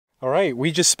All right,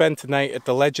 we just spent the night at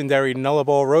the legendary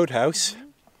Nullarbor Roadhouse.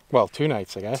 Well, 2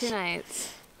 nights, I guess. 2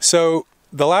 nights. So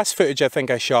the last footage I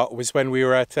think I shot was when we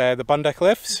were at the Bundeck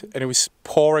Lifts, and it was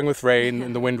pouring with rain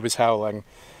and the wind was howling.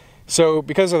 So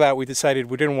because of that, we decided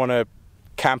we didn't want to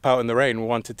camp out in the rain. We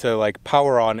wanted to like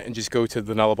power on and just go to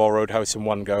the Nullarbor Roadhouse in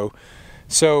one go.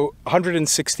 So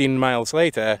 116 miles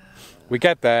later, we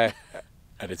get there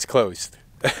and it's closed.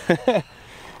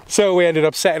 So we ended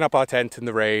up setting up our tent in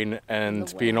the rain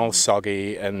and being all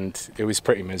soggy, and it was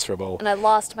pretty miserable. And I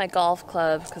lost my golf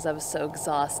club because I was so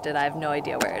exhausted. I have no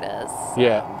idea where it is.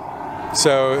 Yeah.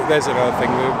 So there's another thing.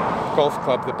 The golf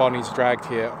club that Bonnie's dragged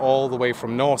here all the way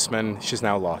from Norseman, she's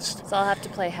now lost. So I'll have to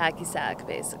play hacky sack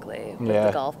basically with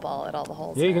the golf ball at all the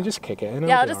holes. Yeah, you can just kick it.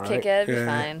 Yeah, I'll just kick it. It'll be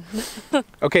fine.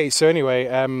 Okay, so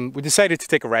anyway, we decided to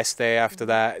take a rest day after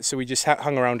that. So we just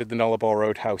hung around at the Nullarbor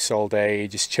Roadhouse all day,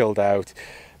 just chilled out,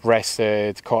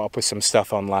 rested, caught up with some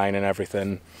stuff online and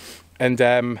everything. And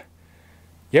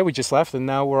yeah, we just left and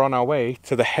now we're on our way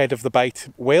to the head of the Bight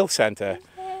Whale Centre.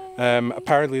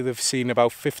 Apparently they've seen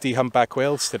about 50 humpback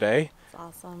whales today. That's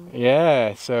awesome.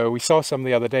 Yeah, so we saw some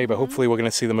the other day, but hopefully we're going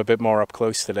to see them a bit more up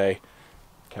close today.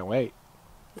 Can't wait.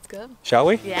 Let's go. Shall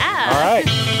we? Yeah. All right.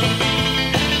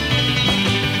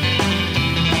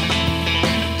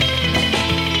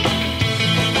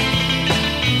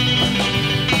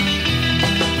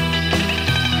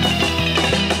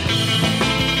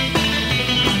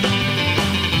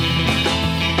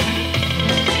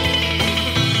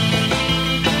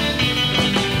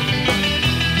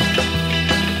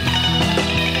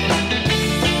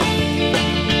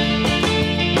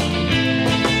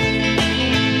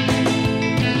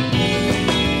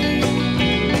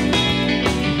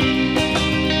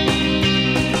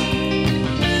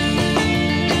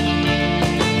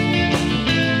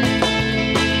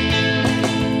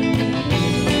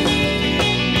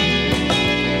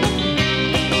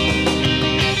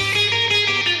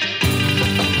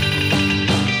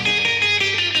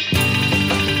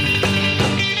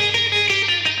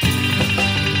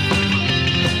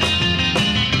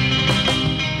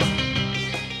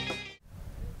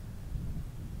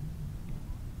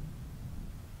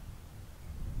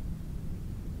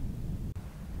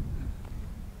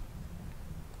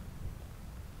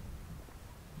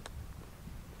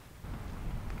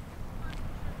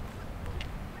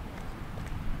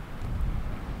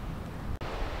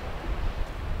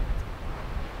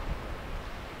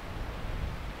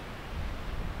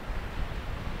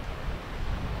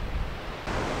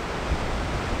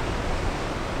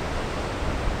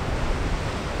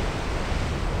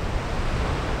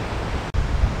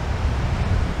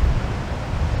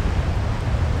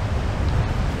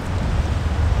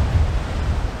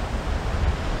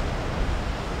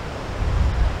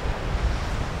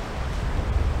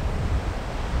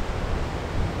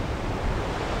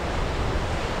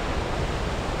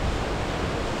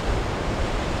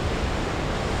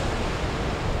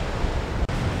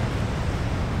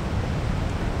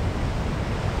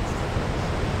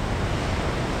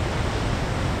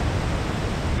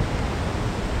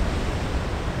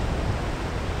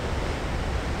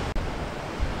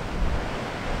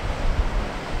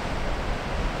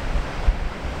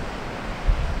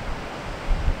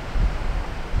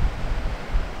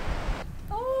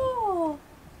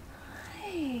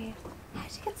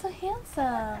 So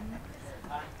handsome.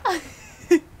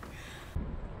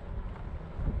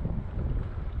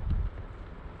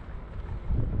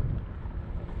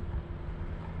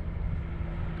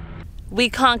 We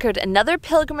conquered another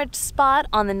pilgrimage spot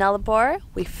on the Nullarbor.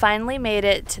 We finally made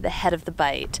it to the head of the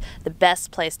Bight, the best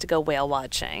place to go whale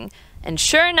watching. And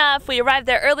sure enough, we arrived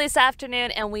there early this afternoon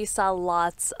and we saw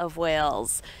lots of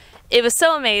whales. It was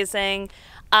so amazing.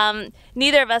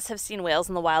 Neither of us have seen whales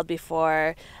in the wild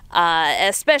before,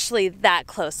 especially that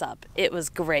close up. It was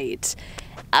great.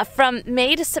 From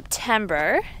May to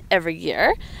September every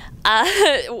year,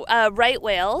 right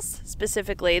whales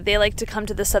specifically, they like to come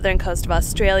to the southern coast of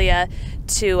Australia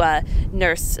to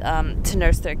nurse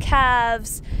their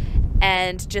calves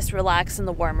and just relax in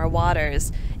the warmer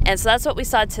waters. And so that's what we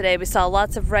saw today. We saw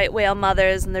lots of right whale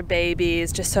mothers and their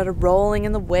babies just sort of rolling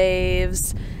in the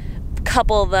waves. A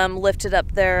couple of them lifted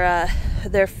up their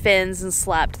fins and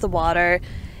slapped the water.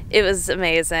 It was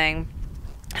amazing.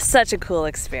 Such a cool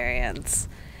experience.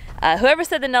 Whoever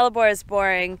said the Nullarbor is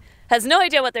boring has no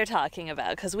idea what they're talking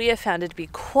about, because we have found it to be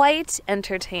quite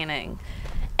entertaining.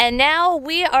 And now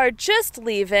we are just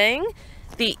leaving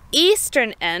the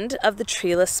eastern end of the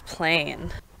treeless plain.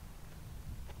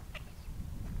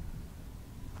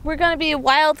 We're going to be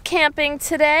wild camping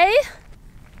today,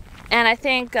 and I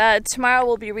think tomorrow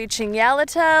we'll be reaching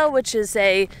Yalata, which is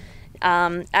a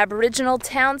Aboriginal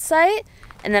town site,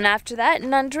 and then after that,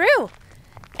 Nundroo.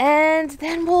 And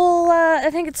then we'll, I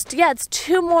think it's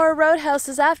 2 more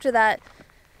roadhouses after that.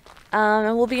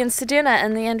 And we'll be in Ceduna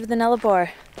and the end of the Nullarbor.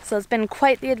 So it's been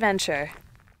quite the adventure.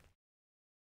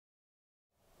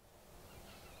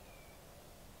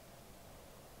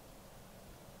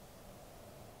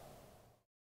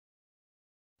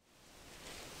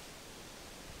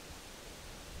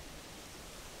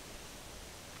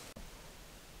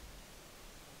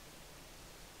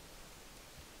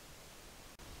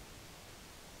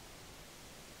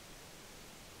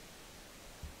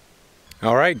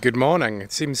 All right, good morning.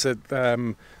 It seems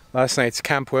that last night's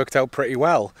camp worked out pretty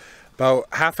well. About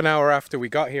half an hour after we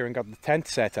got here and got the tent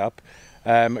set up,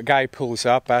 a guy pulls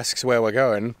up, asks where we're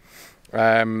going,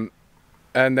 and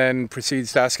then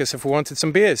proceeds to ask us if we wanted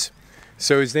some beers.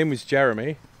 So his name was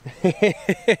Jeremy. Give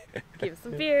us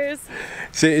some beers.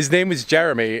 So his name was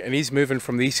Jeremy, and he's moving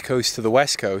from the East Coast to the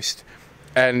West Coast,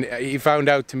 and he found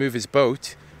out to move his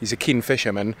boat, he's a keen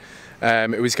fisherman,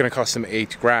 it was going to cost him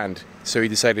 $8,000, so he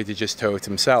decided to just tow it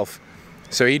himself.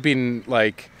 So he'd been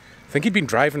I think he'd been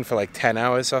driving for like 10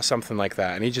 hours or something like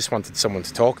that, and he just wanted someone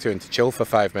to talk to and to chill for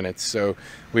 5 minutes. So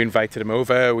we invited him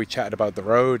over, we chatted about the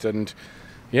road, and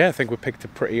yeah, I think we picked a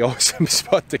pretty awesome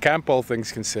spot to camp, all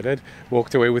things considered.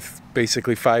 Walked away with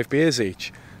basically 5 beers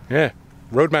each. Yeah,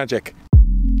 road magic.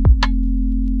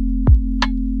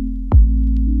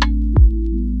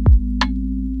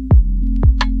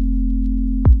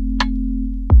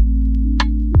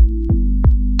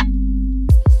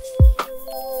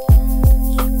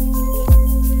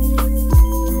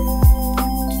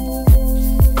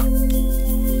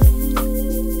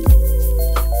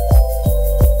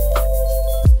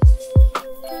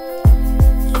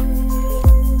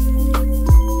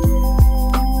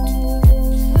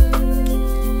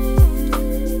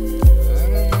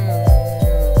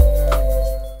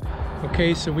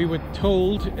 Okay, so we were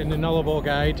told in the Nullarbor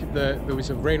guide that there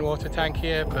was a rainwater tank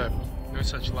here, but no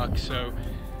such luck. So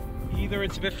either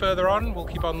it's a bit further on, we'll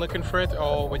keep on looking for it,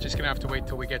 or we're just gonna have to wait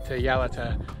till we get to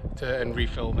Yalata and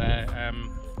refill there. I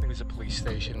think there's a police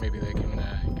station, maybe they can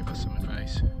give us some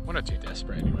advice. We're not too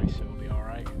desperate anyway, so we'll be all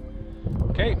right.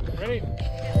 Okay, ready?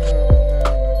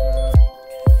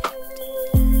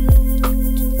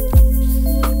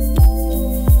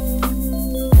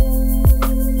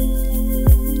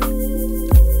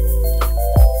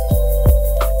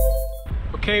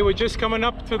 Okay, we're just coming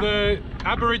up to the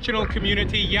Aboriginal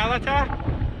community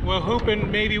Yalata. We're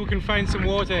hoping maybe we can find some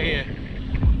water here.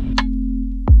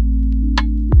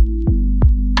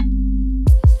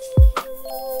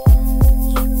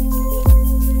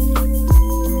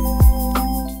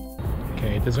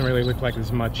 Okay, it doesn't really look like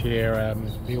there's much here.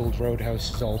 The old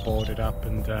roadhouse is all boarded up,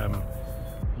 and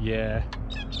yeah,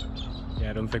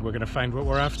 I don't think we're gonna find what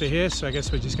we're after here, so I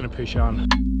guess we're just gonna push on.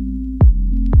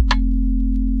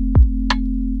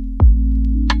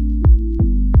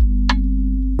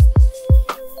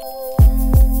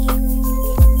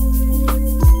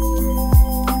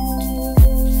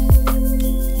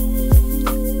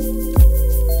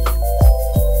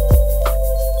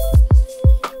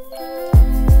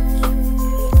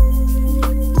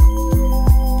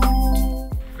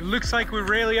 Looks like we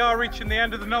really are reaching the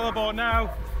end of the Nullarbor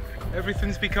now.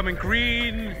 Everything's becoming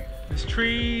green, there's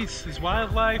trees, there's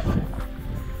wildlife.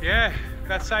 Yeah,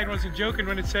 that sign wasn't joking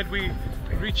when it said we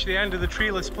reached the end of the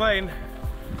treeless plain.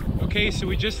 Okay, so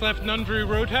we just left Nundroo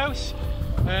Roadhouse.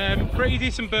 Pretty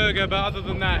decent burger, but other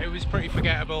than that it was pretty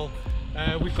forgettable.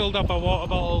 We filled up our water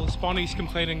bottles. Bonnie's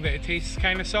complaining that it tastes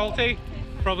kind of salty.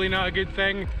 Probably not a good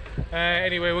thing.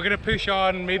 Anyway, we're gonna push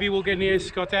on. Maybe we'll get near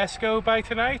Scotesco by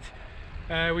tonight.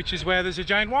 Which is where there's a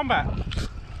giant wombat.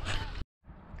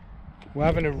 We're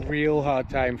having a real hard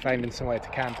time finding somewhere to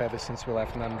camp ever since we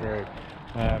left Nundroo.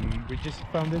 We just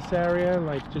found this area,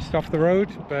 like just off the road,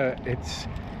 but it's,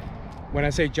 when I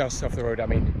say just off the road, I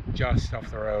mean just off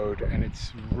the road, and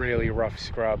it's really rough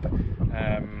scrub.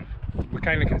 We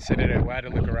kind of considered it, we had a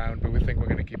look around, but we think we're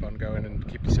going to keep on going and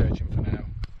keep searching for now.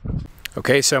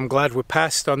 Okay, so I'm glad we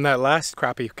passed on that last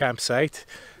crappy campsite,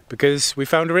 because we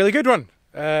found a really good one.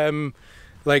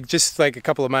 Just a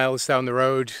couple of miles down the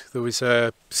road, there was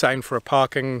a sign for a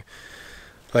parking,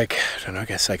 I don't know, I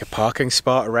guess like a parking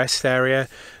spot, a rest area.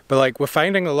 But we're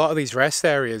finding a lot of these rest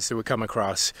areas that we come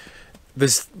across,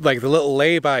 there's the little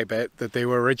lay-by bit that they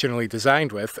were originally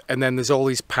designed with, and then there's all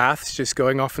these paths just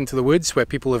going off into the woods where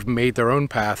people have made their own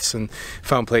paths and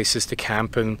found places to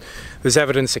camp, and there's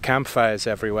evidence of campfires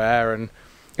everywhere. And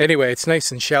anyway, it's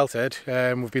nice and sheltered.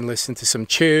 We've been listening to some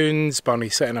tunes, Bonnie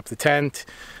setting up the tent.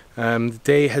 The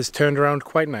day has turned around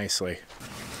quite nicely.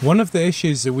 One of the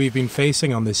issues that we've been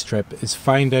facing on this trip is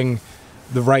finding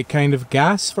the right kind of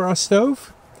gas for our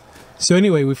stove. So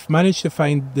anyway, we've managed to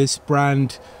find this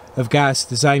brand of gas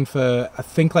designed for, I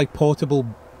think, like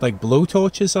portable like blow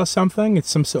torches or something. It's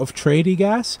some sort of tradey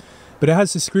gas, but it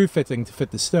has the screw fitting to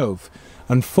fit the stove.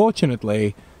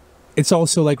 Unfortunately, it's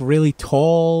also like really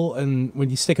tall, and when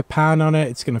you stick a pan on it,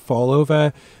 it's going to fall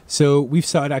over. So we've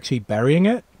started actually burying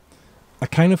it. I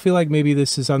kind of feel like maybe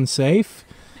this is unsafe,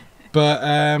 but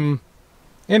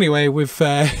anyway, we've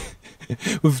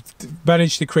we've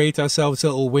managed to create ourselves a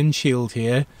little windshield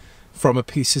here from a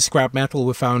piece of scrap metal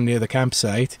we found near the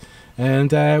campsite,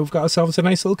 and we've got ourselves a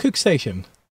nice little cook station.